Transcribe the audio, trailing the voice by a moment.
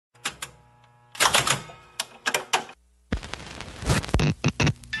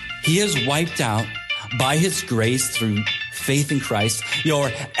He has wiped out by his grace through faith in Christ your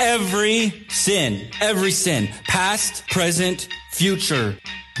every sin, past, present, future.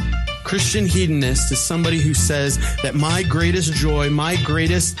 Christian hedonist is somebody who says that my greatest joy, my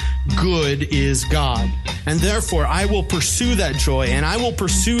greatest good is God. And therefore, I will pursue that joy and I will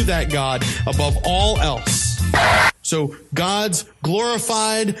pursue that God above all else. So God's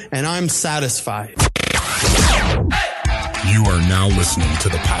glorified and I'm satisfied. You are now listening to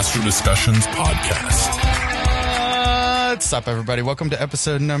the Pastor Discussions podcast. What's up, everybody? Welcome to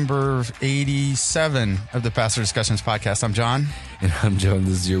episode number 87 of the Pastor Discussions podcast. I'm John. And I'm Joe.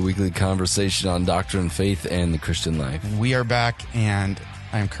 This is your weekly conversation on doctrine, faith, and the Christian life. We are back, and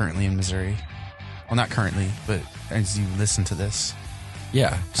I am currently in Missouri. Well, not currently, but as you listen to this,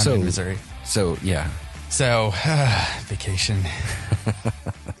 yeah, I'm in Missouri. So, vacation.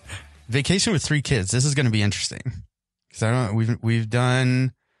 Vacation with 3 kids. This is going to be interesting. Because I don't. We've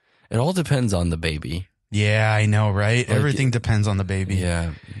done. It all depends on the baby. Yeah, I know, right? Like, everything depends on the baby.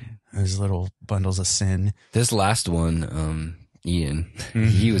 Yeah, those little bundles of sin. This last one, Ian,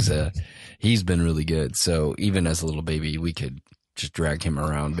 he's been really good. So even as a little baby, we could just drag him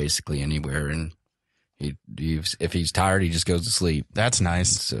around basically anywhere, and if he's tired, he just goes to sleep. That's nice.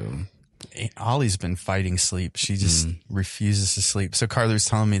 So Ollie's been fighting sleep. She just refuses to sleep. So Carly was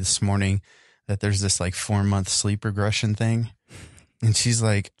telling me this morning that there's this like 4-month sleep regression thing. And she's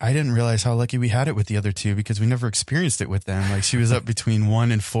like, I didn't realize how lucky we had it with the other 2 because we never experienced it with them. Like she was up between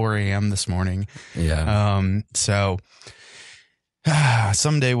 1 and 4 a.m. this morning. Yeah. So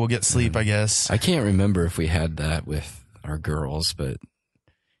someday we'll get sleep, I guess. I can't remember if we had that with our girls, but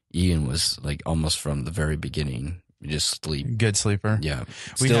Ian was like almost from the very beginning. You just sleep. Good sleeper. Yeah.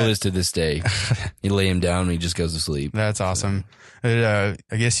 Still is to this day. You lay him down and he just goes to sleep. That's awesome. I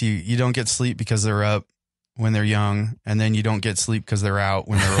guess you don't get sleep because they're up when they're young, and then you don't get sleep because they're out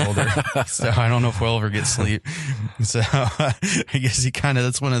when they're older. So I don't know if we'll ever get sleep. So I guess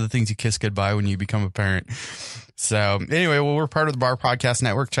that's one of the things you kiss goodbye when you become a parent. So anyway, well, we're part of the Bar Podcast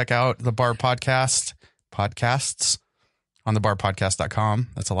Network. Check out the Bar podcasts on thebarpodcast.com.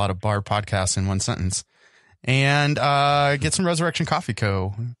 That's a lot of bar podcasts in one sentence. And get some Resurrection Coffee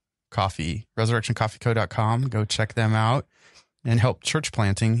resurrectioncoffeeco.com. Go check them out and help church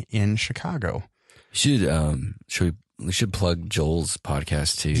planting in Chicago. We should plug Joel's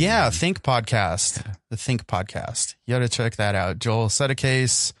podcast too. Yeah, Think Podcast. The Think Podcast. You got to check that out. Joel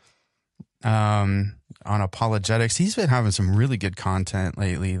Sedicase on apologetics. He's been having some really good content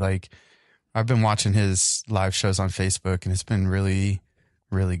lately. Like I've been watching his live shows on Facebook and it's been really,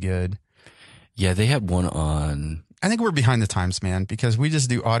 really good. Yeah, they had one on. I think we're behind the times, man, because we just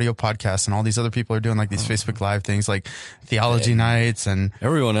do audio podcasts and all these other people are doing like these Facebook Live things like theology nights, and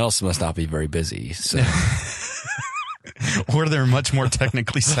everyone else must not be very busy. So. Or they're much more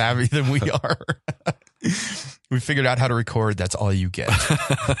technically savvy than we are. We figured out how to record. That's all you get.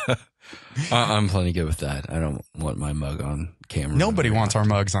 I'm plenty good with that. I don't want my mug on camera. Nobody wants our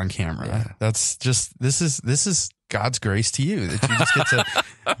mugs on camera. Yeah. That's just, this is God's grace to you that you just get to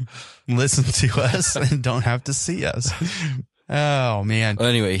listen to us and don't have to see us. Oh man. Well,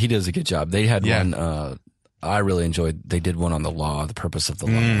 anyway, he does a good job. They had one, I really enjoyed, they did one on the law, the purpose of the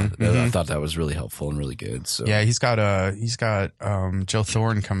law. I thought that was really helpful and really good. So yeah, he's got Joe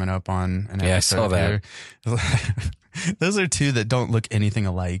Thorne coming up on an episode. Yeah, I saw that. Those are 2 that don't look anything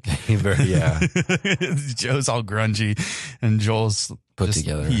alike. Yeah. Joe's all grungy and Joel's put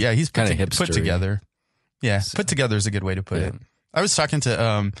together. Yeah, he's kind of hipster. Put together. Yeah, so, put together is a good way to put it. I was talking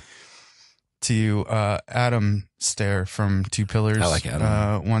to Adam Stair from Two Pillars. I like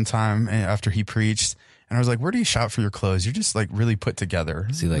Adam. One time after he preached, and I was like, "Where do you shop for your clothes? You're just like really put together."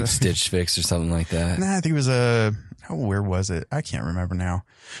 Is he like Stitch Fix or something like that? Nah, I think it was where was it? I can't remember now.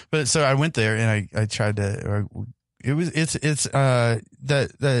 But so I went there and I tried to. It's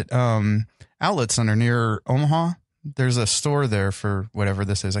outlet center near Omaha. There's a store there for whatever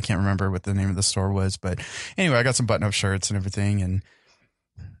this is. I can't remember what the name of the store was, but anyway, I got some button-up shirts and everything, and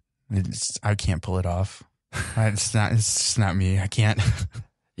I can't pull it off. It's just not me. I can't.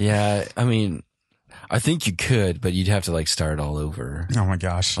 Yeah, I mean, I think you could, but you'd have to like start all over. Oh my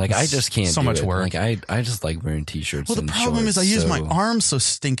gosh! Like I just can't. So much work. Like I just like wearing t-shirts. Well, the problem is I use my arms so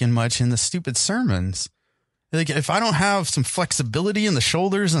stinking much in the stupid sermons. Like if I don't have some flexibility in the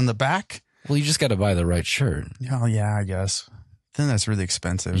shoulders and the back. Well, you just got to buy the right shirt. Oh, yeah, I guess. Then that's really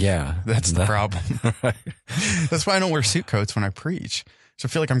expensive. Yeah. That's the problem. Right. That's why I don't wear suit coats when I preach. So I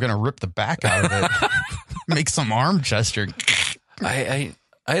feel like I'm going to rip the back out of it. Make some arm gesture. I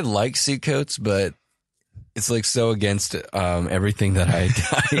like suit coats, but it's like so against everything that I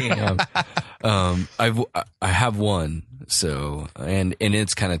have one. So, and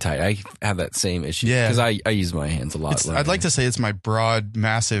it's kind of tight. I have that same issue Yeah. because I use my hands a lot. I'd like to say it's my broad,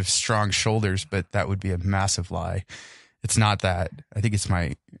 massive, strong shoulders, but that would be a massive lie. It's not that. I think it's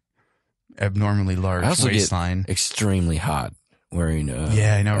my abnormally large I also waistline. get extremely hot wearing a,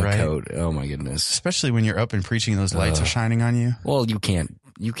 Yeah, I know, a right? coat. Oh my goodness. Especially when you're up and preaching, those lights are shining on you. Well, you can't.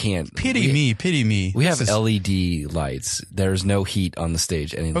 Pity me. We This have LED lights. There's no heat on the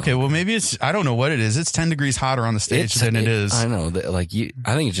stage anymore. Okay, well, maybe I don't know what it is. It's 10 degrees hotter on the stage than it is. I know. Like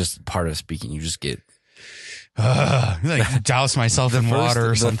I think it's just part of speaking. You just get Like douse myself in water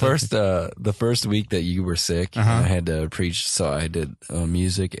or something. The first week that you were sick, and I had to preach, so I did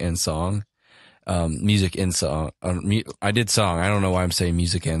music and song. Music and song. I did song. I don't know why I'm saying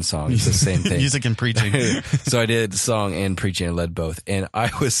music and song. It's the same thing. Music and preaching. So I did song and preaching. I led both, and I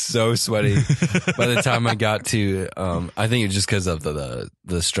was so sweaty by the time I got to. I think it's just because of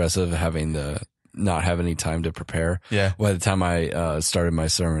the stress of having not have any time to prepare. Yeah. By the time I started my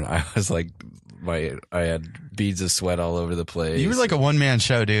sermon, I was like, I had beads of sweat all over the place. You were like a one-man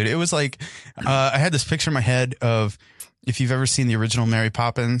show, dude. It was like I had this picture in my head of, if you've ever seen the original Mary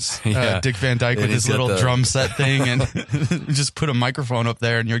Poppins, Yeah. Dick Van Dyke with his little drum set thing, and just put a microphone up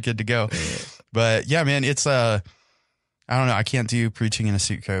there and you're good to go. But yeah, man, it's I don't know. I can't do preaching in a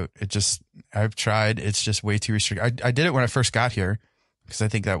suit coat. I've tried. It's just way too restricted. I did it when I first got here because I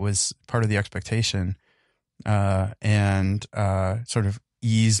think that was part of the expectation, and sort of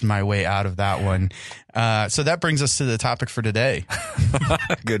eased my way out of that one. So that brings us to the topic for today.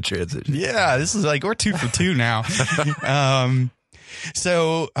 Good transition. Yeah, this is like, we're 2 for 2 now.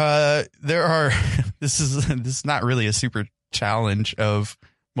 So there are, this is not really a super challenge of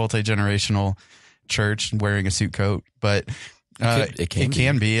multi-generational church wearing a suit coat, but It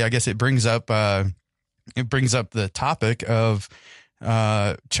can be. I guess it brings up the topic of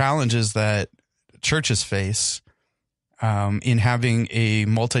challenges that churches face in having a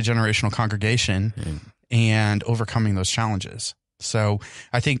multi-generational congregation and overcoming those challenges. So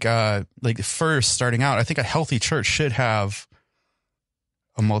I think, first starting out, I think a healthy church should have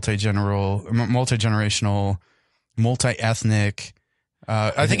a multi-generational, multi-ethnic.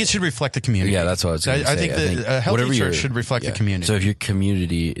 I think it should reflect the community. Yeah, that's what I was going to say. I think that a healthy church should reflect the community. So if your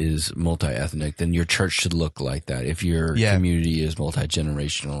community is multi-ethnic, then your church should look like that. If your community is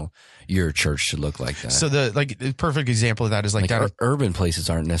multi-generational, your church should look like that. So the perfect example of that is like urban places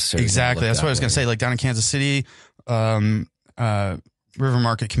aren't necessarily exactly. That's what I was going to say. Like down in Kansas City, River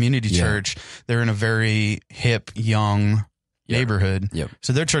Market Community Church, they're in a very hip, young neighborhood. Yep.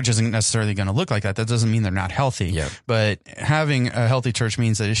 So their church isn't necessarily going to look like that. That doesn't mean they're not healthy. Yep. But having a healthy church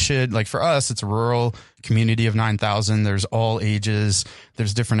means that it should, like for us, it's a rural community of 9,000. There's all ages.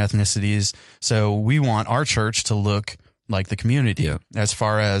 There's different ethnicities. So we want our church to look like the community as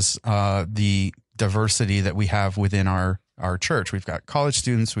far as the diversity that we have within our church. We've got college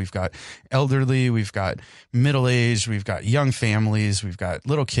students, we've got elderly, we've got middle-aged, we've got young families, we've got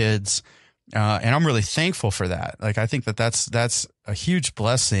little kids. And I'm really thankful for that. Like, I think that's a huge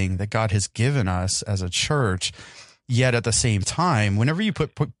blessing that God has given us as a church. Yet at the same time, whenever you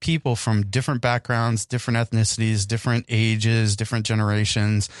put people from different backgrounds, different ethnicities, different ages, different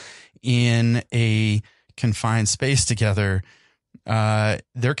generations in a confined space together,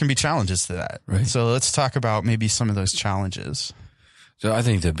 there can be challenges to that. Right. So let's talk about maybe some of those challenges. So I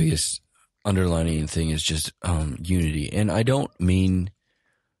think the biggest underlining thing is just unity. And I don't mean,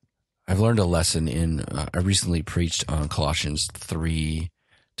 I've learned a lesson I recently preached on Colossians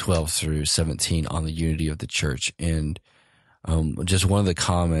 3:12 through 17 on the unity of the church. And just one of the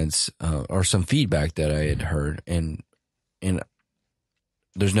comments or some feedback that I had heard, and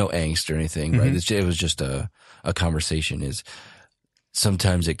there's no angst or anything, right? It was just a conversation. Is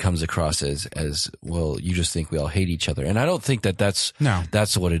sometimes it comes across as well, you just think we all hate each other. And I don't think that's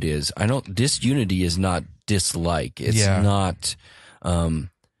what it is. Disunity is not dislike. It's not,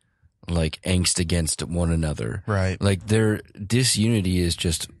 like angst against one another. Right. Like disunity is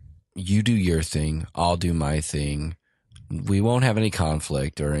just, you do your thing, I'll do my thing. We won't have any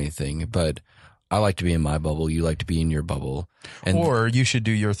conflict or anything, but I like to be in my bubble. You like to be in your bubble. Or you should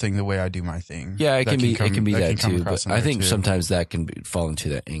do your thing the way I do my thing. Yeah, it can be that too. But I think too. sometimes that can fall into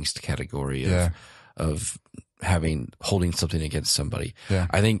that angst category of holding something against somebody. Yeah.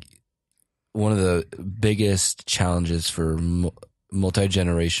 I think one of the biggest challenges for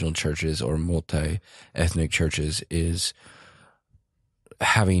multi-generational churches or multi-ethnic churches is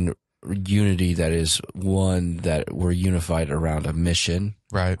having unity that is one that we're unified around a mission.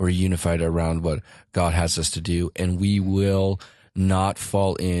 Right. We're unified around what God has us to do, and we will not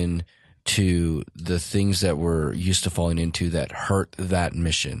fall in to the things that we're used to falling into that hurt that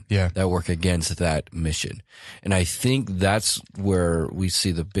mission, that work against that mission. And I think that's where we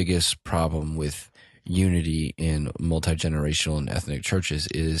see the biggest problem with unity in multi-generational and ethnic churches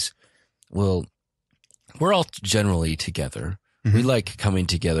is, well, we're all generally together. Mm-hmm. We like coming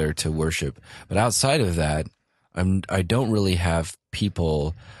together to worship. But outside of that, I don't really have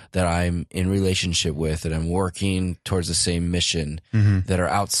people that I'm in relationship with, that I'm working towards the same mission, that are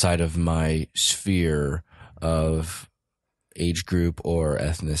outside of my sphere of age group or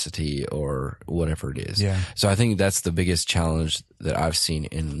ethnicity or whatever it is. Yeah. So I think that's the biggest challenge that I've seen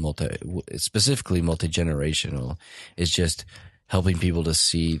in specifically multi-generational, is just helping people to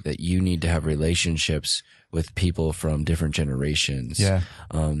see that you need to have relationships with people from different generations,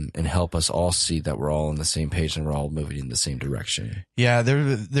 and help us all see that we're all on the same page and we're all moving in the same direction. Yeah,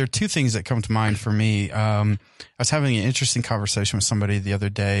 there are two things that come to mind for me. I was having an interesting conversation with somebody the other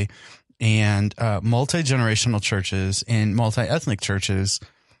day, and multi-generational churches and multi-ethnic churches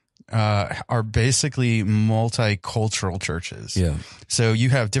are basically multicultural churches. Yeah. So you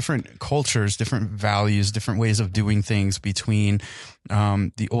have different cultures, different values, different ways of doing things between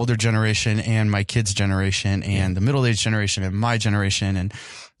the older generation and my kids' generation, and the middle-aged generation and my generation. And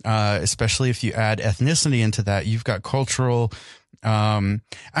especially if you add ethnicity into that, you've got cultural, I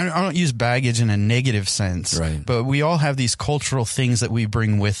don't use baggage in a negative sense, right, but we all have these cultural things that we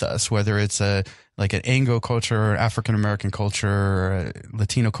bring with us, whether it's like an Anglo culture or African American culture or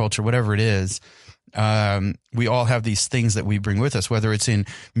Latino culture, whatever it is. We all have these things that we bring with us, whether it's in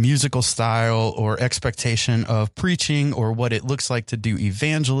musical style or expectation of preaching or what it looks like to do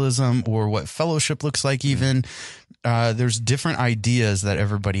evangelism or what fellowship looks like even. There's different ideas that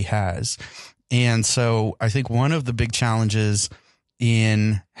everybody has. And so I think one of the big challenges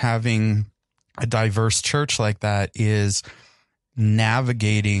in having a diverse church like that is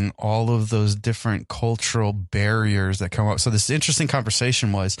navigating all of those different cultural barriers that come up. So this interesting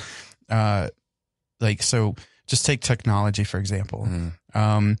conversation was, so just take technology, for example.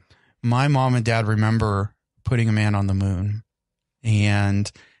 My mom and dad remember putting a man on the moon,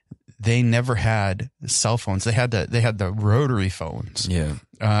 and they never had cell phones. They had the rotary phones. Yeah.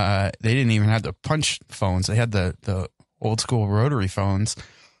 They didn't even have the punch phones. They had the old school rotary phones,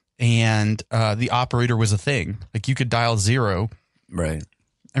 and the operator was a thing. Like you could dial 0, right,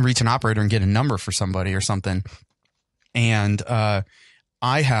 and reach an operator and get a number for somebody or something. And I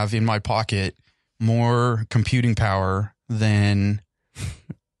have in my pocket more computing power than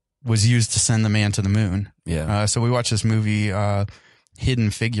was used to send the man to the moon. Yeah. So we watched this movie,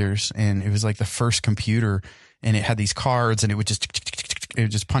 Hidden Figures, and it was like the first computer, and it had these cards, and it would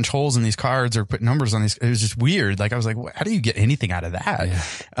just punch holes in these cards or put numbers on these. It was just weird. Like I was like, how do you get anything out of that?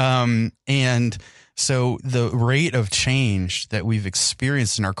 Yeah. And so the rate of change that we've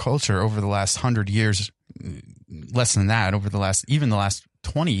experienced in our culture over the last 100 years, less than that, over the last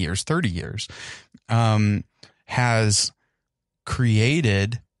 20 years, 30 years, has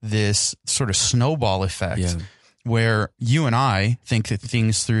created this sort of snowball effect where you and I think that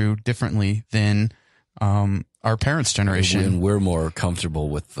things through differently than our parents' generation. And we're more comfortable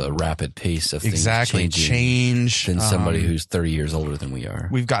with the rapid pace of things change than somebody who's 30 years older than we are.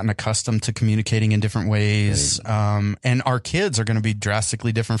 We've gotten accustomed to communicating in different ways. Right. And our kids are going to be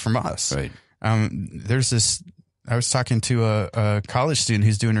drastically different from us. Right. There's this, I was talking to a college student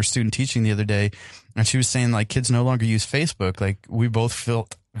who's doing her student teaching the other day, and she was saying like kids no longer use Facebook. Like we both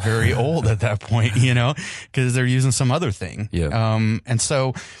felt very old at that point, because they're using some other thing. Yeah. And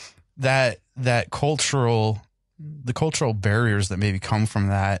so the cultural barriers that maybe come from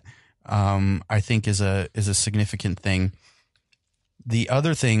that, I think is a significant thing. The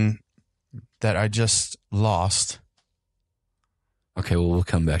other thing that I just lost. Okay, well, we'll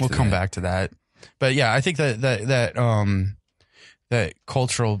come back to that. But yeah, I think that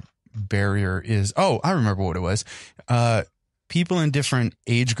cultural barrier is, I remember what it was. People in different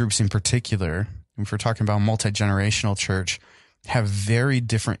age groups in particular, if we're talking about multi-generational church, have very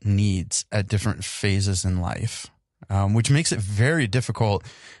different needs at different phases in life, which makes it very difficult,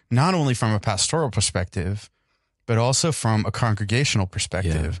 not only from a pastoral perspective, but also from a congregational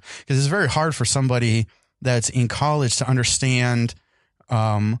perspective. Because it's very hard for somebody that's in college to understand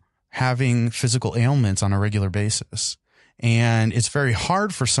having physical ailments on a regular basis. And it's very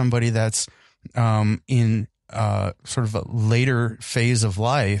hard for somebody that's in sort of a later phase of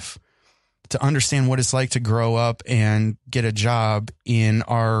life to understand what it's like to grow up and get a job in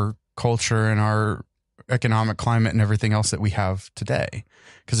our culture and our economic climate and everything else that we have today,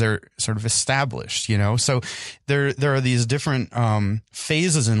 because they're sort of established, So there are these different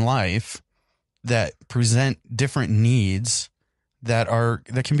phases in life that present different needs that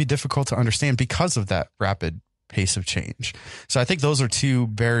can be difficult to understand because of that rapid pace of change. So I think those are two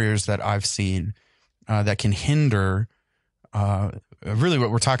barriers that I've seen that can hinder really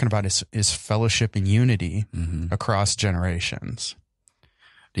what we're talking about is fellowship and unity across generations.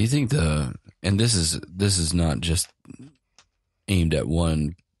 Do you think and this is not just aimed at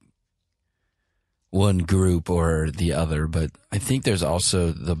one group or the other, but I think there's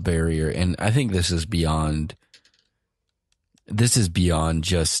also the barrier, and I think this is beyond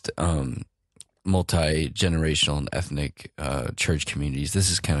just multi-generational and ethnic church communities.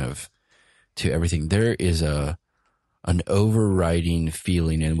 This is kind of to everything. There is an overriding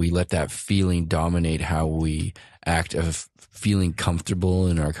feeling, and we let that feeling dominate how we act, of feeling comfortable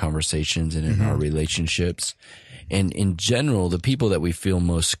in our conversations and in our relationships. And in general, the people that we feel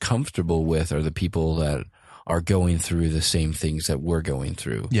most comfortable with are the people that are going through the same things that we're going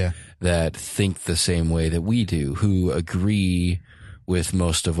through. Yeah. That think the same way that we do, who agree with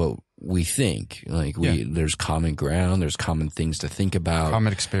most of what we think. Like there's common ground, there's common things to think about.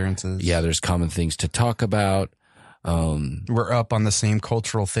 Common experiences. Yeah, there's common things to talk about. We're up on the same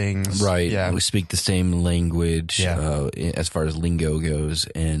cultural things. Right. Yeah. We speak the same language as far as lingo goes.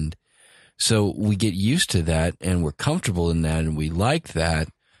 And so we get used to that, and we're comfortable in that, and we like that.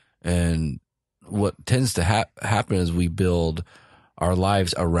 And what tends to happen is we build our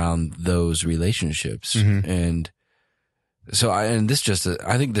lives around those relationships. And so I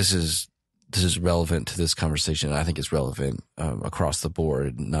think this is relevant to this conversation. I think it's relevant across the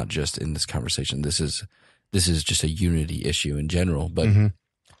board, not just in this conversation. This is just a unity issue in general, but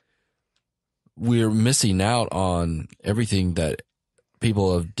we're missing out on everything that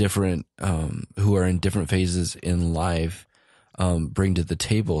people of different, who are in different phases in life, bring to the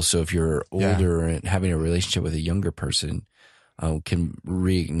table. So if you're older and having a relationship with a younger person, can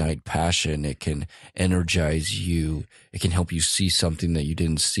reignite passion. It can energize you. It can help you see something that you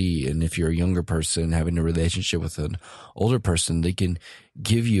didn't see. And if you're a younger person having a relationship with an older person, they can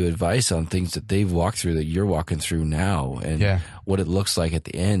give you advice on things that they've walked through that you're walking through now, and what it looks like at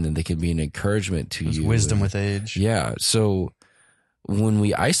the end. And they can be an encouragement to you. Wisdom with age. Yeah. So when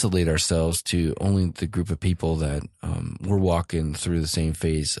we isolate ourselves to only the group of people that we're walking through the same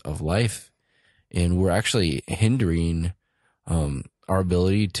phase of life, and we're actually hindering our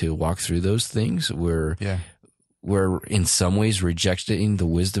ability to walk through those things, we're in some ways rejecting the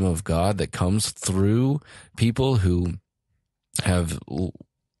wisdom of God that comes through people who have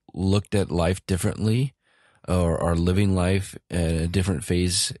looked at life differently, or are living life at a different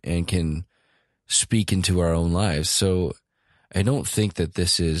phase, and can speak into our own lives. So I don't think that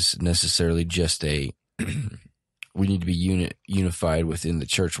this is necessarily just we need to be unified within the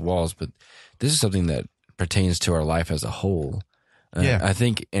church walls, but this is something that pertains to our life as a whole. I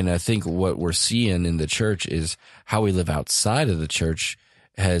think what we're seeing in the church is how we live outside of the church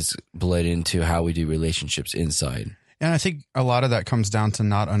has bled into how we do relationships inside. And I think a lot of that comes down to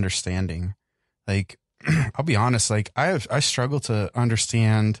not understanding. Like, I'll be honest, like I struggle to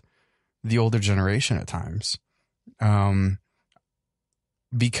understand the older generation at times.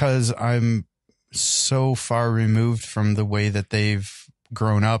 Because I'm so far removed from the way that they've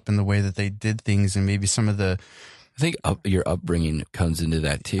grown up and the way that they did things, and maybe some of the, I think your upbringing comes into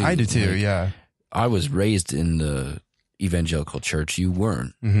that too. I do too. Yeah. I was raised in the evangelical church. You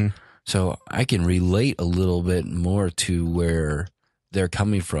weren't. So I can relate a little bit more to where they're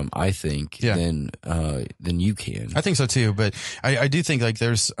coming from, I think, than you can. I think so too. But I do think like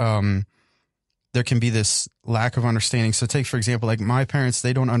there's, there can be this lack of understanding. So take, for example, like my parents,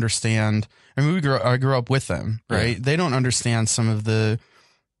 they don't understand. I mean, I grew up with them, right? Yeah. They don't understand some of the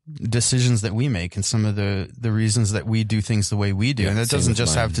decisions that we make and some of the reasons that we do things the way we do. And that doesn't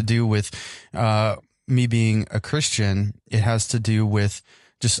just have to do with me being a Christian. It has to do with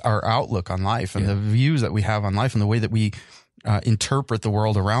just our outlook on life and the views that we have on life and the way that we interpret the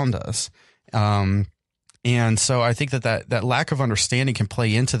world around us. And so I think that lack of understanding can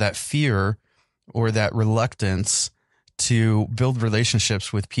play into that fear or that reluctance to build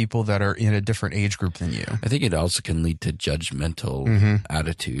relationships with people that are in a different age group than you. I think it also can lead to judgmental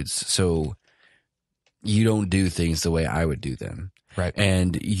attitudes. So you don't do things the way I would do them. Right.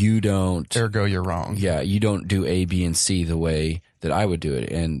 And you don't. Ergo, you're wrong. Yeah. You don't do A, B, and C the way that I would do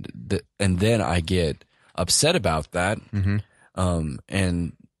it. And then I get upset about that.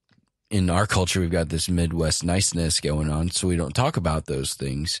 And in our culture, we've got this Midwest niceness going on, so we don't talk about those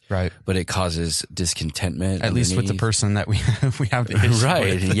things. Right. But it causes discontentment. At least with the person that we have the issue right.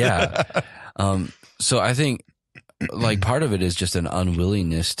 with. Yeah. So I think like part of it is just an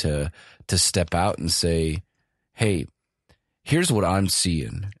unwillingness to step out and say, hey, here's what I'm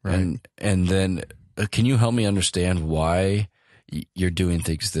seeing. Right. And then can you help me understand why you're doing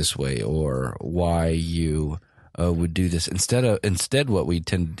things this way, or why you would do this. Instead, what we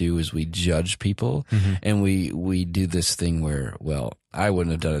tend to do is we judge people, and we do this thing where, well, I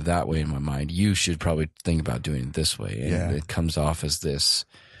wouldn't have done it that way in my mind. You should probably think about doing it this way. And it comes off as this,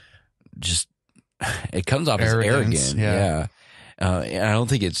 it comes off as arrogant. Yeah. And I don't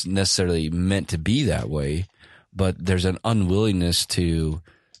think it's necessarily meant to be that way, but there's an unwillingness to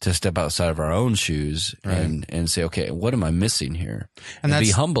step outside of our own shoes and say, okay, what am I missing here? And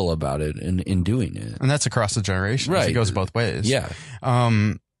be humble about it in doing it. And that's across the generations. Right. It goes both ways. Yeah.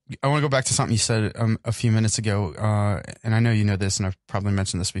 I want to go back to something you said a few minutes ago. And I know you know this, and I've probably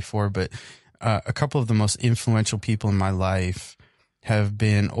mentioned this before, but a couple of the most influential people in my life have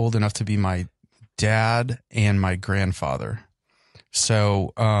been old enough to be my dad and my grandfather.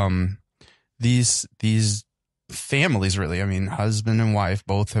 So these families, really, I mean, husband and wife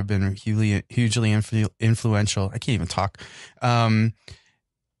both have been hugely influential. I can't even talk. And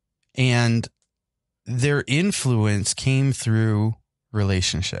their influence came through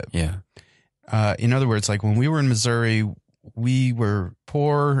relationship. Yeah. In other words, like when we were in Missouri, we were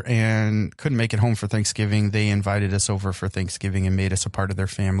poor and couldn't make it home for Thanksgiving. They invited us over for Thanksgiving and made us a part of their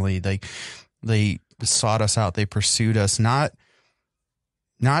family. They sought us out. They pursued us, not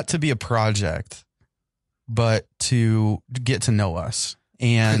to be a project, but to get to know us.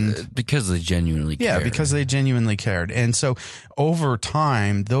 And because they genuinely cared. Yeah, because they genuinely cared. And so over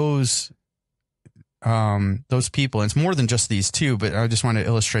time, those people, and it's more than just these two, but I just want to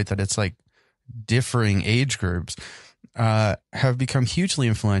illustrate that it's like differing age groups, have become hugely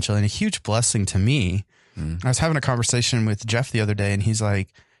influential and a huge blessing to me. I was having a conversation with Jeff the other day, and he's like,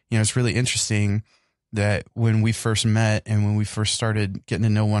 it's really interesting that when we first met and when we first started getting to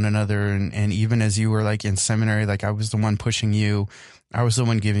know one another, and even as you were like in seminary, like I was the one pushing you, I was the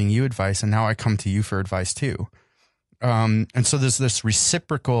one giving you advice, and now I come to you for advice too. And so there's this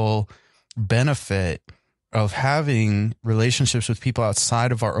reciprocal benefit of having relationships with people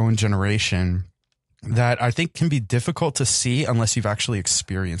outside of our own generation that I think can be difficult to see unless you've actually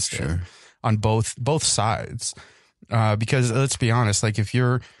experienced it on both sides. Because let's be honest, like if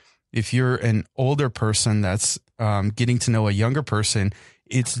you're an older person that's getting to know a younger person,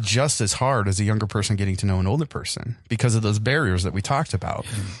 it's just as hard as a younger person getting to know an older person because of those barriers that we talked about.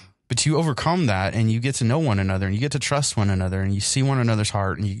 But you overcome that and you get to know one another and you get to trust one another and you see one another's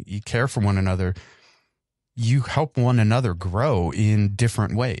heart and you care for one another. You help one another grow in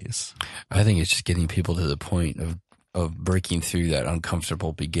different ways. I think it's just getting people to the point of breaking through that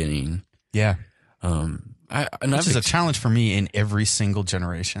uncomfortable beginning. Yeah. This is a challenge for me in every single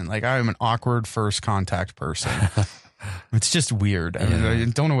generation. Like I am an awkward first contact person. It's just weird. I mean, I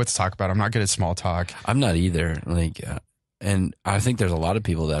don't know what to talk about. I'm not good at small talk. I'm not either. Like, and I think there's a lot of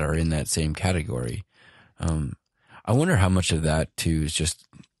people that are in that same category. I wonder how much of that too is just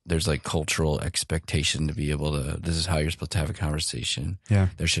there's like cultural expectation to be able to. This is how you're supposed to have a conversation. Yeah,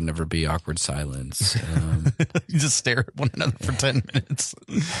 there should never be awkward silence. You just stare at one another for 10 minutes.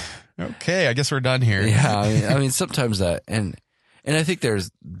 Okay, I guess we're done here. Yeah, I mean sometimes that, and I think there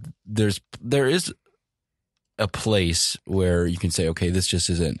is a place where you can say, okay, this just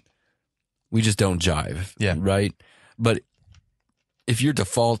isn't. We just don't jive. Yeah, right. But if your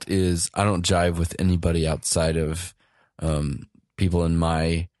default is I don't jive with anybody outside of people in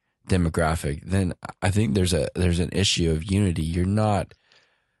my demographic, then I think there's an issue of unity. You're not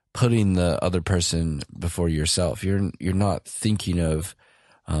putting the other person before yourself. You're not thinking of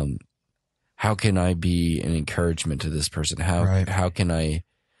how can I be an encouragement to this person? How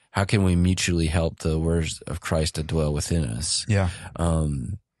can we mutually help the words of Christ to dwell within us? Yeah.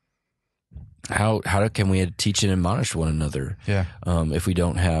 How can we teach and admonish one another? Yeah. If we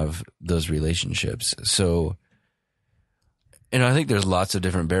don't have those relationships. So, and I think there's lots of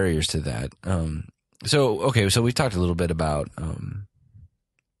different barriers to that. So we talked a little bit about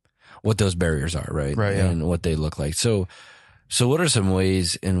what those barriers are, right? Right. Yeah. And what they look like. So what are some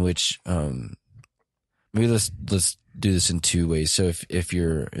ways in which maybe let's do this in two ways. So if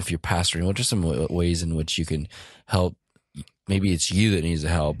you're pastoring, what are some ways in which you can help? Maybe it's you that needs the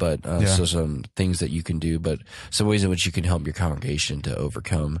help, but so some things that you can do, but some ways in which you can help your congregation to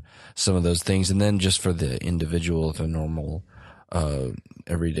overcome some of those things. And then just for the individual, the normal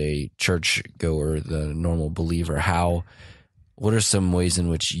everyday church goer, the normal believer, what are some ways in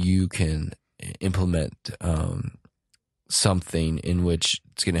which you can implement something in which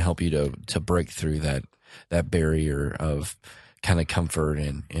it's going to help you to break through that barrier of kind of comfort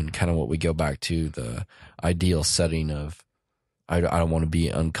and kind of what we go back to the ideal setting of I don't want to be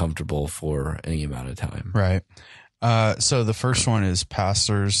uncomfortable for any amount of time. Right. So the first one is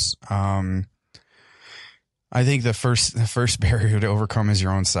pastors. I think the first barrier to overcome is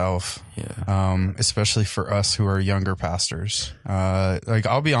your own self. Yeah. Especially for us who are younger pastors. Like,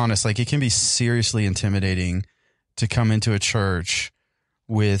 I'll be honest, like, it can be seriously intimidating to come into a church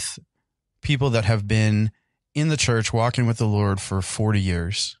with people that have been in the church walking with the Lord for 40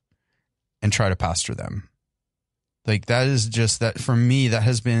 years and try to pastor them. Like, that is just that for me, that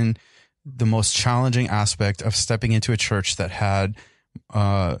has been the most challenging aspect of stepping into a church that had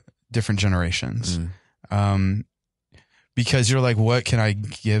different generations. Because you're like, what can I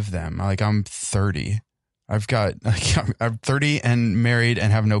give them? Like, I'm 30. I'm 30 and married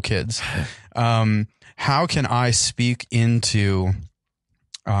and have no kids. How can I speak into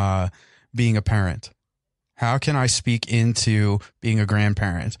being a parent? How can I speak into being a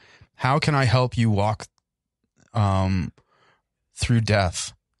grandparent? How can I help you walk through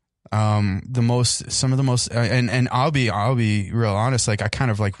death? Some of the most, and I'll be real honest. Like, I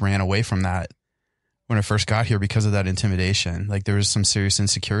kind of like ran away from that when I first got here because of that intimidation. Like, there was some serious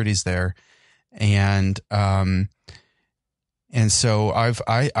insecurities there. And so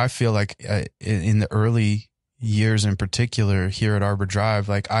I feel like in the early years in particular here at Arbor Drive,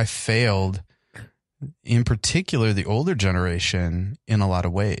 like, I failed in particular the older generation in a lot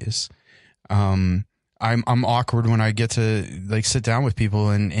of ways. I'm awkward when I get to like sit down with people,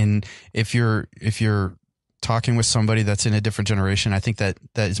 and if you're talking with somebody that's in a different generation, I think that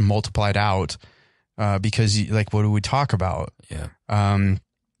is multiplied out because like, what do we talk about? Yeah.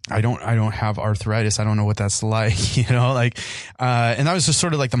 I don't have arthritis. I don't know what that's like, you know, like, and that was just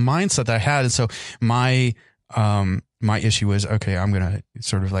sort of like the mindset that I had. And so my issue was, okay, I'm going to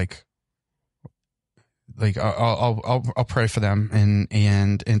sort of like I'll pray for them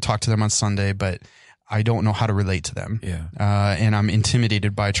and talk to them on Sunday, but I don't know how to relate to them. Yeah. And I'm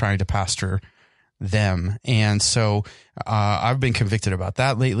intimidated by trying to pastor them. And so, I've been convicted about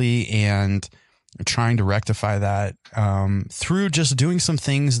that lately and trying to rectify that, through just doing some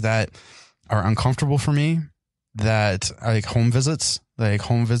things that are uncomfortable for me, that like home visits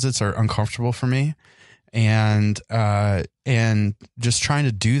are uncomfortable for me. And just trying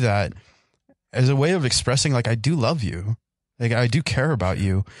to do that as a way of expressing, like, I do love you. Like, I do care about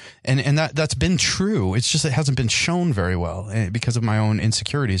you. And that's been true. It's just, it hasn't been shown very well because of my own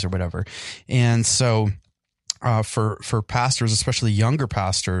insecurities or whatever. And so, for pastors, especially younger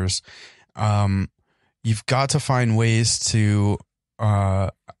pastors, you've got to find ways to, and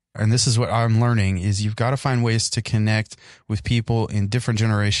this is what I'm learning, is you've got to find ways to connect with people in different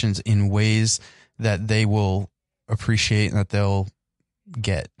generations in ways that they will appreciate and that they'll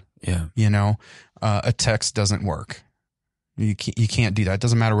get. Yeah. You know, a text doesn't work. You can't do that. It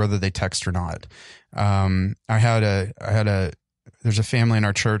doesn't matter whether they text or not. There's a family in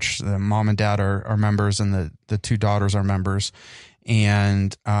our church. The mom and dad are members, and the two daughters are members.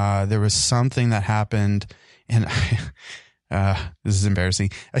 And there was something that happened, and this is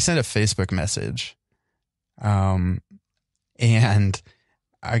embarrassing. I sent a Facebook message, and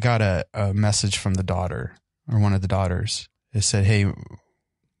I got a message from the daughter, or one of the daughters. It said, "Hey,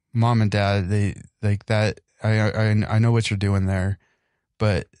 mom and dad, they like that. I know what you're doing there,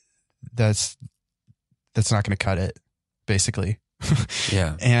 but that's not going to cut it." Basically,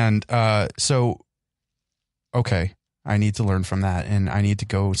 Yeah. And so, okay. I need to learn from that, and I need to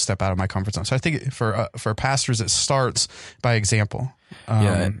go step out of my comfort zone. So I think for pastors, it starts by example,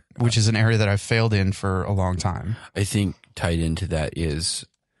 which is an area that I've failed in for a long time. I think tied into that is,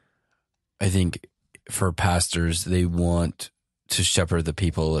 I think for pastors, they want to shepherd the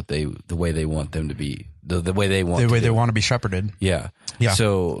people that the way they want them to be, the way they want to be shepherded. Yeah. Yeah.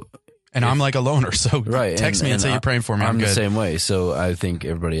 So, and I'm like a loner, so right, text me and say you're praying for me. I'm good. the same way. So I think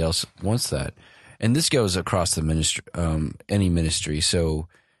everybody else wants that. And this goes across the ministry, any ministry. So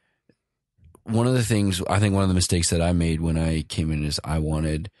one of the mistakes that I made when I came in is I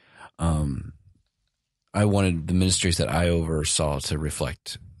wanted the ministries that I oversaw to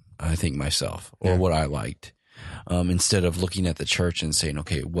reflect, I think, myself or what I liked, instead of looking at the church and saying,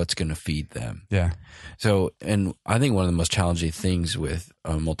 okay, what's going to feed them? Yeah. So, and I think one of the most challenging things with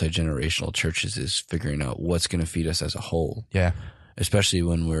multi-generational churches is figuring out what's going to feed us as a whole. Yeah. Especially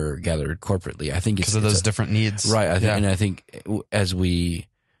when we're gathered corporately. I think it's because of those different needs. Right. And I think as we're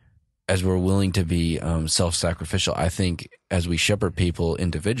willing to be self-sacrificial, I think as we shepherd people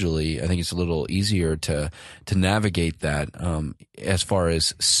individually, I think it's a little easier to navigate that as far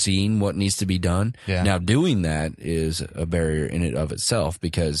as seeing what needs to be done. Yeah. Now, doing that is a barrier in and of itself,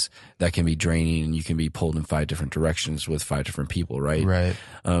 because that can be draining and you can be pulled in 5 different directions with 5 different people, right? Right.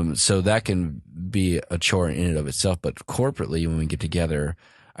 So that can be a chore in and of itself. But corporately, when we get together,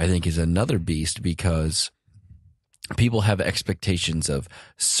 I think is another beast, because people have expectations of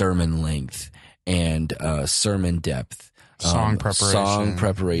sermon length and sermon depth, Song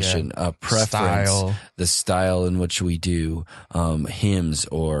preparation, preference, Style. the style in which we do hymns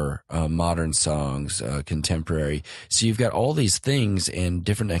or modern songs, contemporary. So you've got all these things and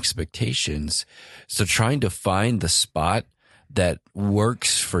different expectations. So trying to find the spot that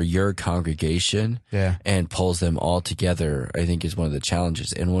works for your congregation and pulls them all together, I think is one of the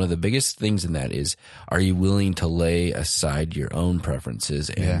challenges. And one of the biggest things in that is, are you willing to lay aside your own preferences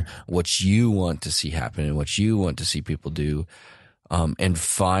and what you want to see happen and what you want to see people do, and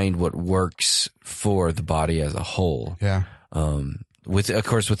find what works for the body as a whole? Yeah. Of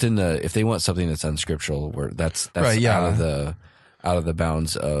course, within if they want something that's unscriptural, where that's Right, out of the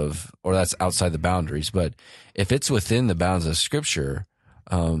bounds of, or that's outside the boundaries. But if it's within the bounds of Scripture,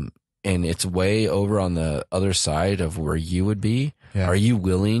 and it's way over on the other side of where you would be, are you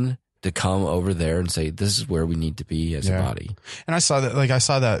willing to come over there and say, this is where we need to be as a body? And I saw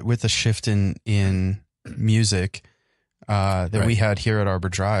that with the shift in music that we had here at Arbor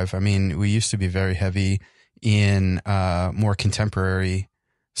Drive. I mean, we used to be very heavy in more contemporary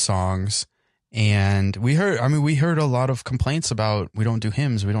songs. And we heard a lot of complaints about, we don't do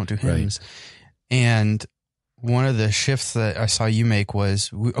hymns. Right. And one of the shifts that I saw you make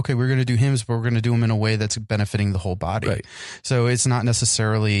was, we're going to do hymns, but we're going to do them in a way that's benefiting the whole body. Right. So it's not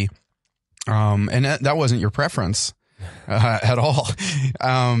necessarily, and that wasn't your preference at all.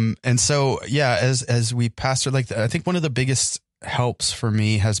 And so, as we pastor, I think one of the biggest helps for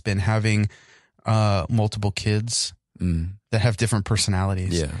me has been having multiple kids that have different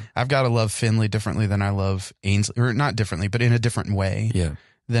personalities. Yeah. I've got to love Finley differently than I love Ainsley, or not differently, but in a different way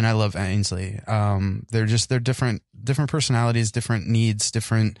than I love Ainsley. They're different personalities, different needs,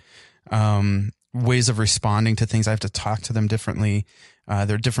 different ways of responding to things. I have to talk to them differently.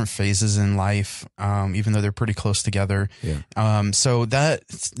 They're different phases in life, even though they're pretty close together. Yeah. So that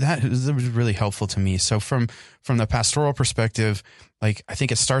was really helpful to me. So from the pastoral perspective, I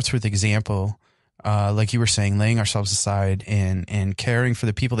think it starts with example. Like you were saying, laying ourselves aside and caring for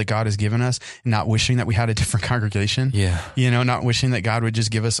the people that God has given us, and not wishing that we had a different congregation. Yeah. Not wishing that God would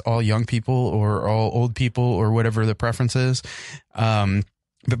just give us all young people or all old people or whatever the preference is.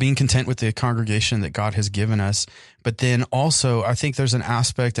 But being content with the congregation that God has given us. But then also, I think there's an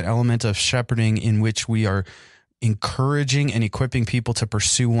element of shepherding in which we are encouraging and equipping people to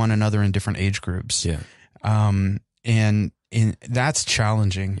pursue one another in different age groups. Yeah. And that's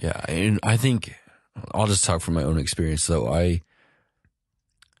challenging. Yeah. And I think, I'll just talk from my own experience. So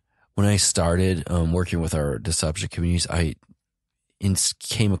when I started working with our discipleship communities, I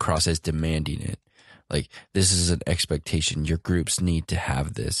came across as demanding it. Like, this is an expectation. Your groups need to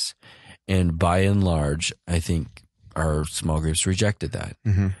have this. And by and large, I think our small groups rejected that.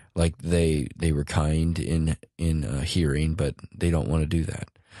 Mm-hmm. Like, they were kind in hearing, but they don't want to do that.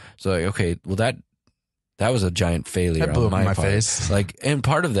 So, okay, well, that was a giant failure that blew on up in my part. face. And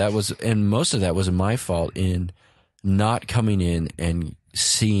part of that was, and most of that was my fault in not coming in and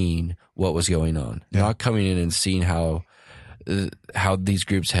seeing what was going on, not coming in and seeing how these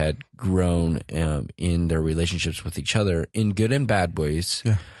groups had grown in their relationships with each other in good and bad ways.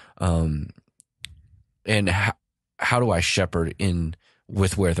 Yeah. And how do I shepherd in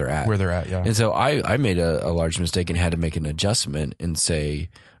with where they're at? Yeah. And so I made a large mistake and had to make an adjustment and say,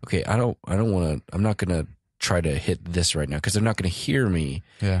 okay, I'm not going to try to hit this right now, because they're not going to hear me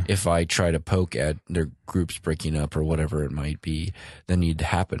if I try to poke at their groups breaking up or whatever it might be that need to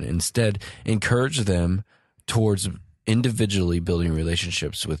happen. Instead, encourage them towards individually building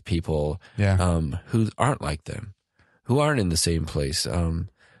relationships with people who aren't like them, who aren't in the same place.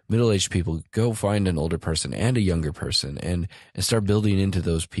 Middle-aged people, go find an older person and a younger person and start building into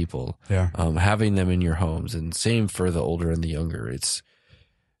those people, having them in your homes, and same for the older and the younger. It's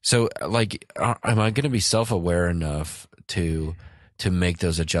so, am I going to be self-aware enough to make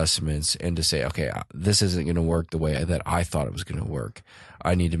those adjustments and to say, okay, this isn't going to work the way that I thought it was going to work.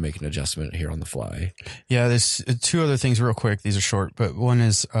 I need to make an adjustment here on the fly. Yeah, there's two other things real quick. These are short, but one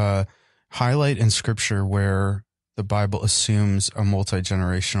is highlight in Scripture where the Bible assumes a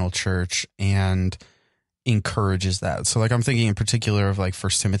multi-generational church and encourages that. So I'm thinking in particular of 1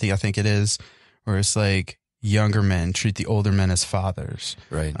 Timothy, I think it is, where it's younger men treat the older men as fathers.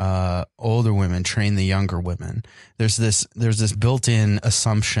 Right. Older women train the younger women. There's this built-in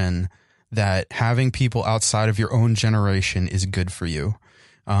assumption that having people outside of your own generation is good for you.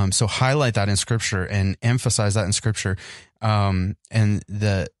 So highlight that in Scripture and emphasize that in Scripture. And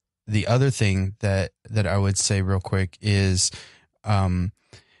the other thing that I would say real quick is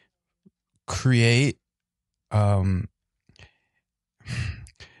create.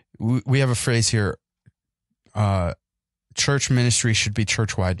 We have a phrase here. Church ministry should be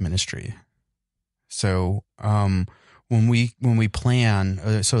church-wide ministry. So, when we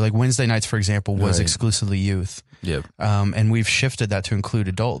plan, so like Wednesday nights, for example, was Right. exclusively youth. Yep. And we've shifted that to include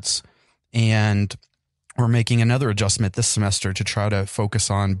adults. And we're making another adjustment this semester to try to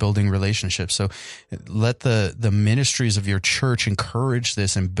focus on building relationships. So let the ministries of your church encourage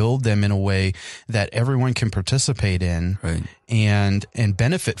this and build them in a way that everyone can participate in, Right. and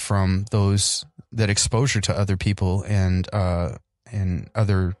benefit from that exposure to other people and in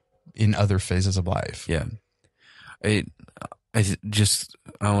other phases of life. Yeah. I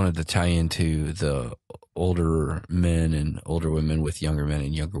wanted to tie into the older men and older women with younger men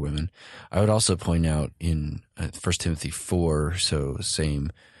and younger women. I would also point out in 1 Timothy 4, so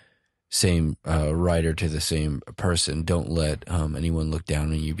same writer to the same person, don't let anyone look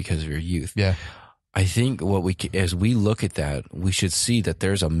down on you because of your youth. Yeah. I think as we look at that, we should see that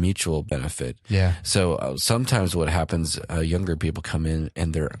there's a mutual benefit. Yeah. So sometimes what happens, younger people come in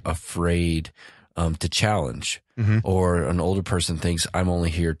and they're afraid to challenge, or an older person thinks I'm only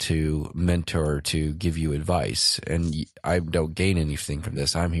here to mentor, to give you advice, and I don't gain anything from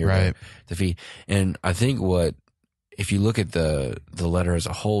this. I'm here to feed. And I think if you look at the letter as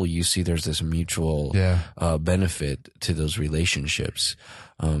a whole, you see there's this mutual benefit to those relationships.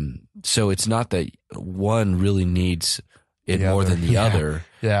 So it's not that one really needs it more than the other.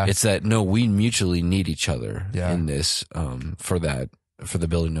 Yeah. It's that, no, we mutually need each other Yeah. in this, for the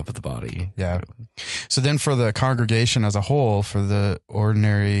building up of the body. Yeah. So then for the congregation as a whole, for the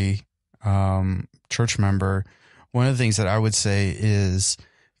ordinary church member, one of the things that I would say is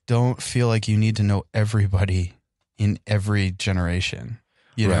don't feel like you need to know everybody in every generation.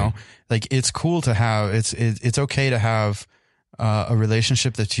 You know, like it's cool to have, it's okay to have a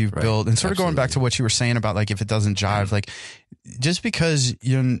relationship that you've built, and sort of going back to what you were saying about like if it doesn't jive, like just because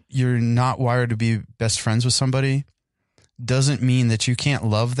you're not wired to be best friends with somebody doesn't mean that you can't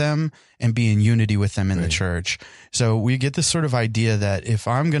love them and be in unity with them in the church. So we get this sort of idea that if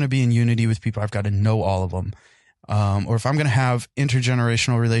I'm going to be in unity with people, I've got to know all of them. Or if I'm going to have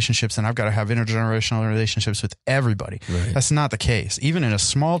intergenerational relationships, then I've got to have intergenerational relationships with everybody. Right. That's not the case. Even in a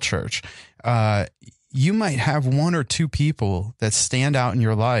small church, you might have one or two people that stand out in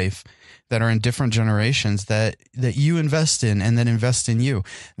your life that are in different generations that you invest in and that invest in you.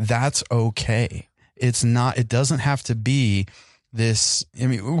 That's okay. It doesn't have to be this. I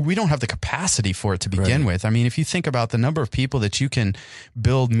mean, we don't have the capacity for it to begin with. I mean, if you think about the number of people that you can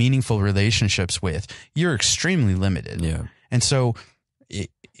build meaningful relationships with, you're extremely limited. Yeah. And so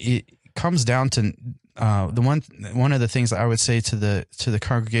it comes down to one of the things that I would say to the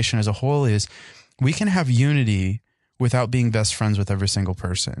congregation as a whole is we can have unity without being best friends with every single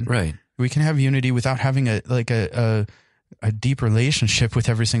person. Right. We can have unity without having a deep relationship with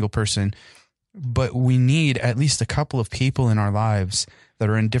every single person. But we need at least a couple of people in our lives that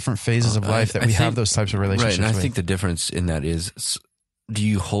are in different phases of life that we have those types of relationships with. Right, and I think the difference in that is, do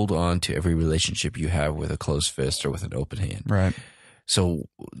you hold on to every relationship you have with a closed fist or with an open hand? Right. So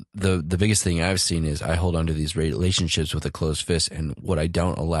the biggest thing I've seen is I hold on to these relationships with a closed fist, and what I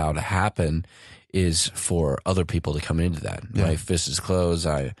don't allow to happen is for other people to come into that. Yeah. My fist is closed.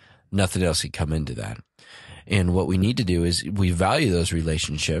 Nothing else can come into that. And what we need to do is we value those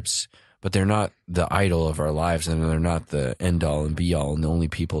relationships, but they're not the idol of our lives, and they're not the end all and be all and the only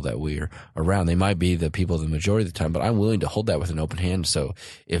people that we're around. They might be the people the majority of the time, but I'm willing to hold that with an open hand. So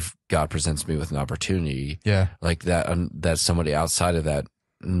if God presents me with an opportunity, like that, that's somebody outside of that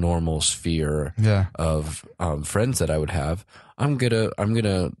normal sphere of friends that I would have, I'm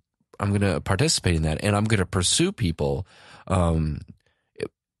gonna participate in that, and I'm gonna pursue people.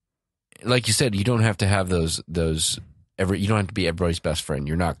 Like you said, you don't have to have those. You don't have to be everybody's best friend.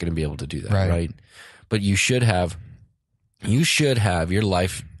 You're not going to be able to do that, right? But you should have your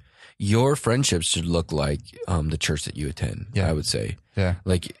life, your friendships should look like the church that you attend. Yeah. I would say,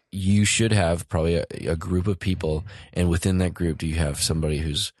 like you should have probably a group of people, and within that group, do you have somebody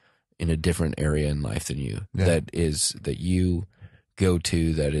who's in a different area in life than you that you go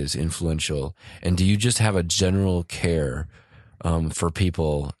to, that is influential, and do you just have a general care for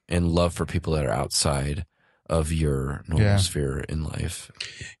people and love for people that are outside of your normal sphere in life?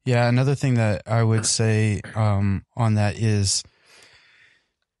 Yeah. Another thing that I would say on that is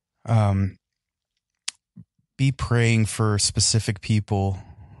be praying for specific people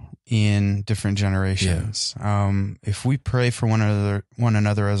in different generations. If we pray for one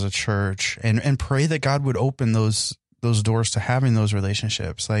another as a church and pray that God would open those doors to having those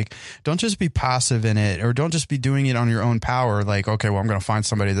relationships. Like, don't just be passive in it, or don't just be doing it on your own power. Like, okay, well, I'm going to find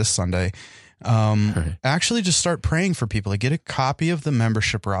somebody this Sunday. Actually just start praying for people. Like, get a copy of the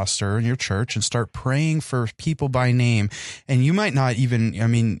membership roster in your church and start praying for people by name. And you might not even,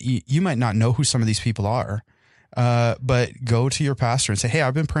 you might not know who some of these people are. But go to your pastor and say, hey,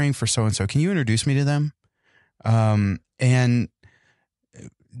 I've been praying for so-and-so. Can you introduce me to them? And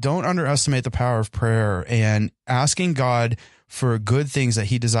don't underestimate the power of prayer, and asking God for good things that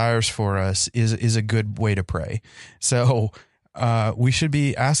he desires for us is a good way to pray. So, we should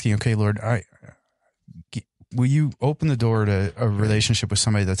be asking, okay, Lord, will you open the door to a relationship with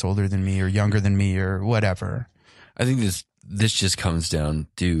somebody that's older than me or younger than me or whatever? I think this just comes down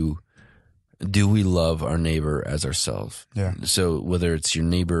to, do we love our neighbor as ourselves? Yeah. So whether it's your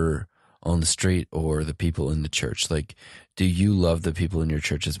neighbor on the street or the people in the church, like, do you love the people in your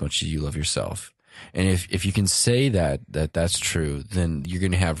church as much as you love yourself? And if you can say that's true, then you're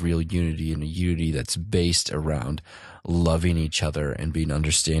going to have real unity, and a unity that's based around loving each other and being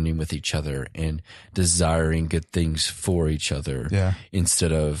understanding with each other and desiring good things for each other,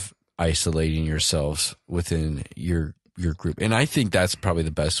 instead of isolating yourselves within your group. And I think that's probably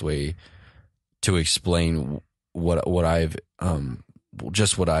the best way to explain what I've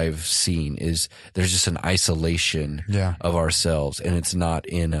what I've seen is there's just an isolation of ourselves, and it's not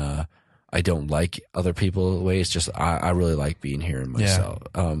in a I don't like other people way. It's just I really like being here in myself,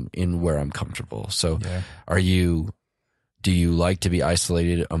 in where I'm comfortable. So, do you like to be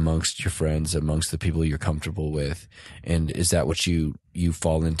isolated amongst your friends, amongst the people you're comfortable with, and is that what you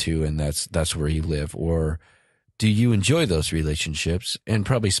fall into, and that's where you live, or do you enjoy those relationships and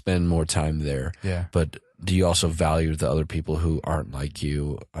probably spend more time there? Yeah. But do you also value the other people who aren't like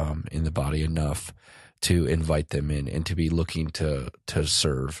you in the body enough to invite them in and to be looking to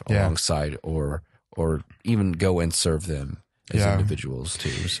serve alongside, or even go and serve them as individuals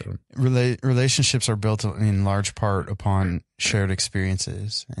too? So relationships are built in large part upon shared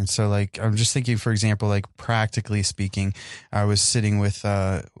experiences. And so, like, I'm just thinking, for example, like, practically speaking, I was sitting with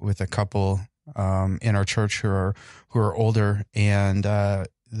a couple in our church who are older, and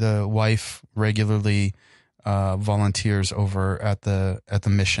the wife regularly volunteers over at the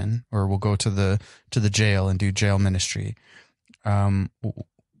mission, or will go to the jail and do jail ministry.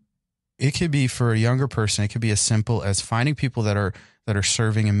 It could be, for a younger person, it could be as simple as finding people that are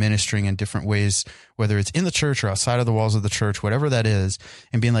serving and ministering in different ways, whether it's in the church or outside of the walls of the church, whatever that is,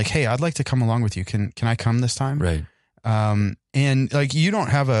 and being like, hey, I'd like to come along with you. Can I come this time? Right. And like, you don't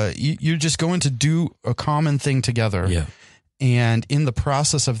have you're just going to do a common thing together. Yeah. And in the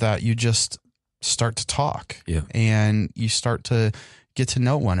process of that, you just start to talk, and you start to get to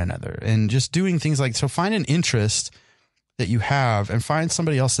know one another, and just doing things like, so find an interest that you have and find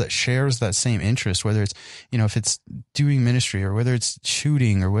somebody else that shares that same interest, whether it's, if it's doing ministry or whether it's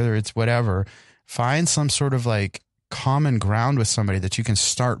shooting or whether it's whatever, find some sort of like common ground with somebody that you can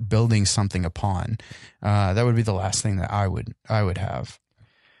start building something upon. That would be the last thing that I would have.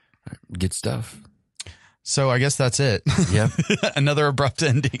 Good stuff. So I guess that's it. Yeah. Another abrupt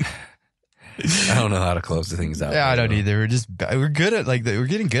ending. I don't know how to close the things out. Yeah, I don't either. We're good at we're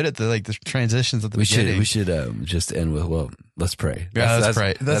getting good at the transitions at the beginning. We should just end with, let's pray. Yeah, let's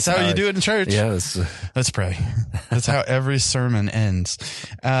pray. That's how you do it in church. Yeah, let's pray. That's how every sermon ends.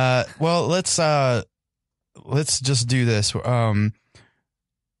 Well, let's just do this.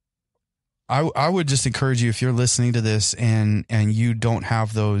 I would just encourage you, if you're listening to this and you don't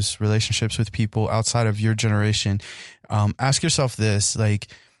have those relationships with people outside of your generation, ask yourself this, like,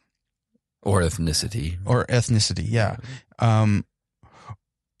 or ethnicity. Yeah.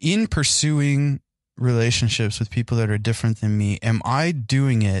 In pursuing relationships with people that are different than me, am I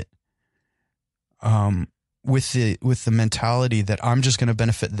doing it with the mentality that I'm just going to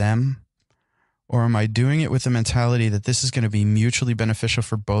benefit them? Or am I doing it with the mentality that this is going to be mutually beneficial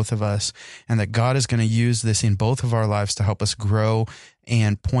for both of us, and that God is going to use this in both of our lives to help us grow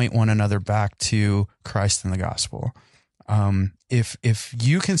and point one another back to Christ and the gospel? If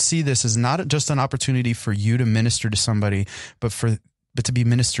you can see this as not just an opportunity for you to minister to somebody, but to be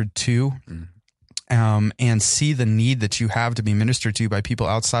ministered to, and see the need that you have to be ministered to by people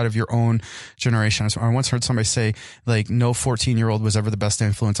outside of your own generation. I once heard somebody say, like, no 14-year-old was ever the best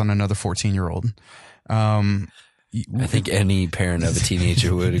influence on another 14-year-old. I think any parent of a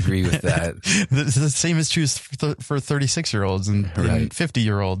teenager would agree with that. The same is true for 36-year-olds and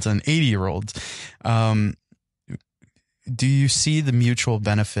 50-year-olds and 80-year-olds. Do you see the mutual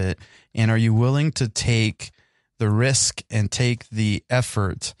benefit, and are you willing to take the risk and take the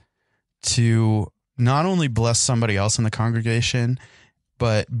effort to not only bless somebody else in the congregation,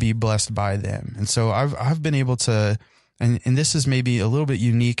 but be blessed by them? And so I've been able to, and this is maybe a little bit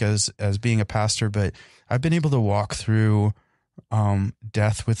unique as being a pastor, but I've been able to walk through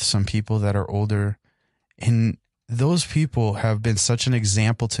death with some people that are older, and those people have been such an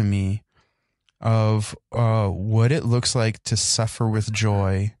example to me of what it looks like to suffer with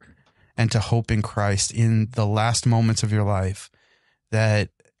joy and to hope in Christ in the last moments of your life, that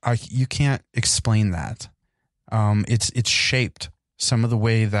you can't explain that. It's shaped some of the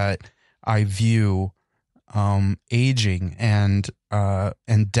way that I view aging and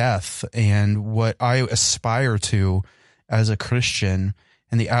death and what I aspire to as a Christian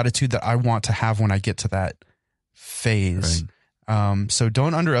and the attitude that I want to have when I get to that phase. Right. So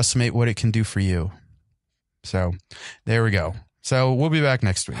don't underestimate what it can do for you. So there we go. So we'll be back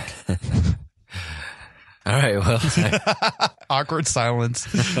next week. All right. Well, awkward silence.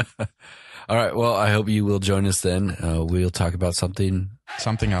 All right. Well, I hope you will join us then. We'll talk about something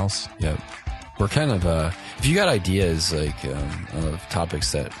else. Yep. We're kind of, if you got ideas like of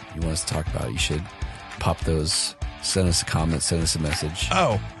topics that you want us to talk about, you should pop those. Send us a comment, send us a message.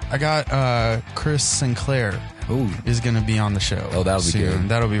 Oh, I got Chris Sinclair. Is going to be on the show. Oh, that'll be good.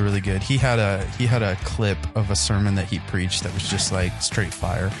 That'll be really good. He had a clip of a sermon that he preached that was just like straight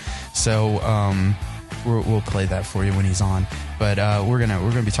fire. So we'll play that for you when he's on. But we're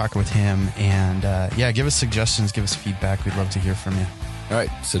gonna be talking with him, and give us suggestions, give us feedback. We'd love to hear from you. All right,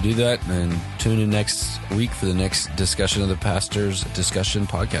 so do that and tune in next week for the next discussion of the Pastor's Discussion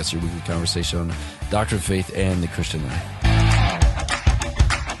Podcast, your weekly conversation on doctrine, faith, and the Christian life.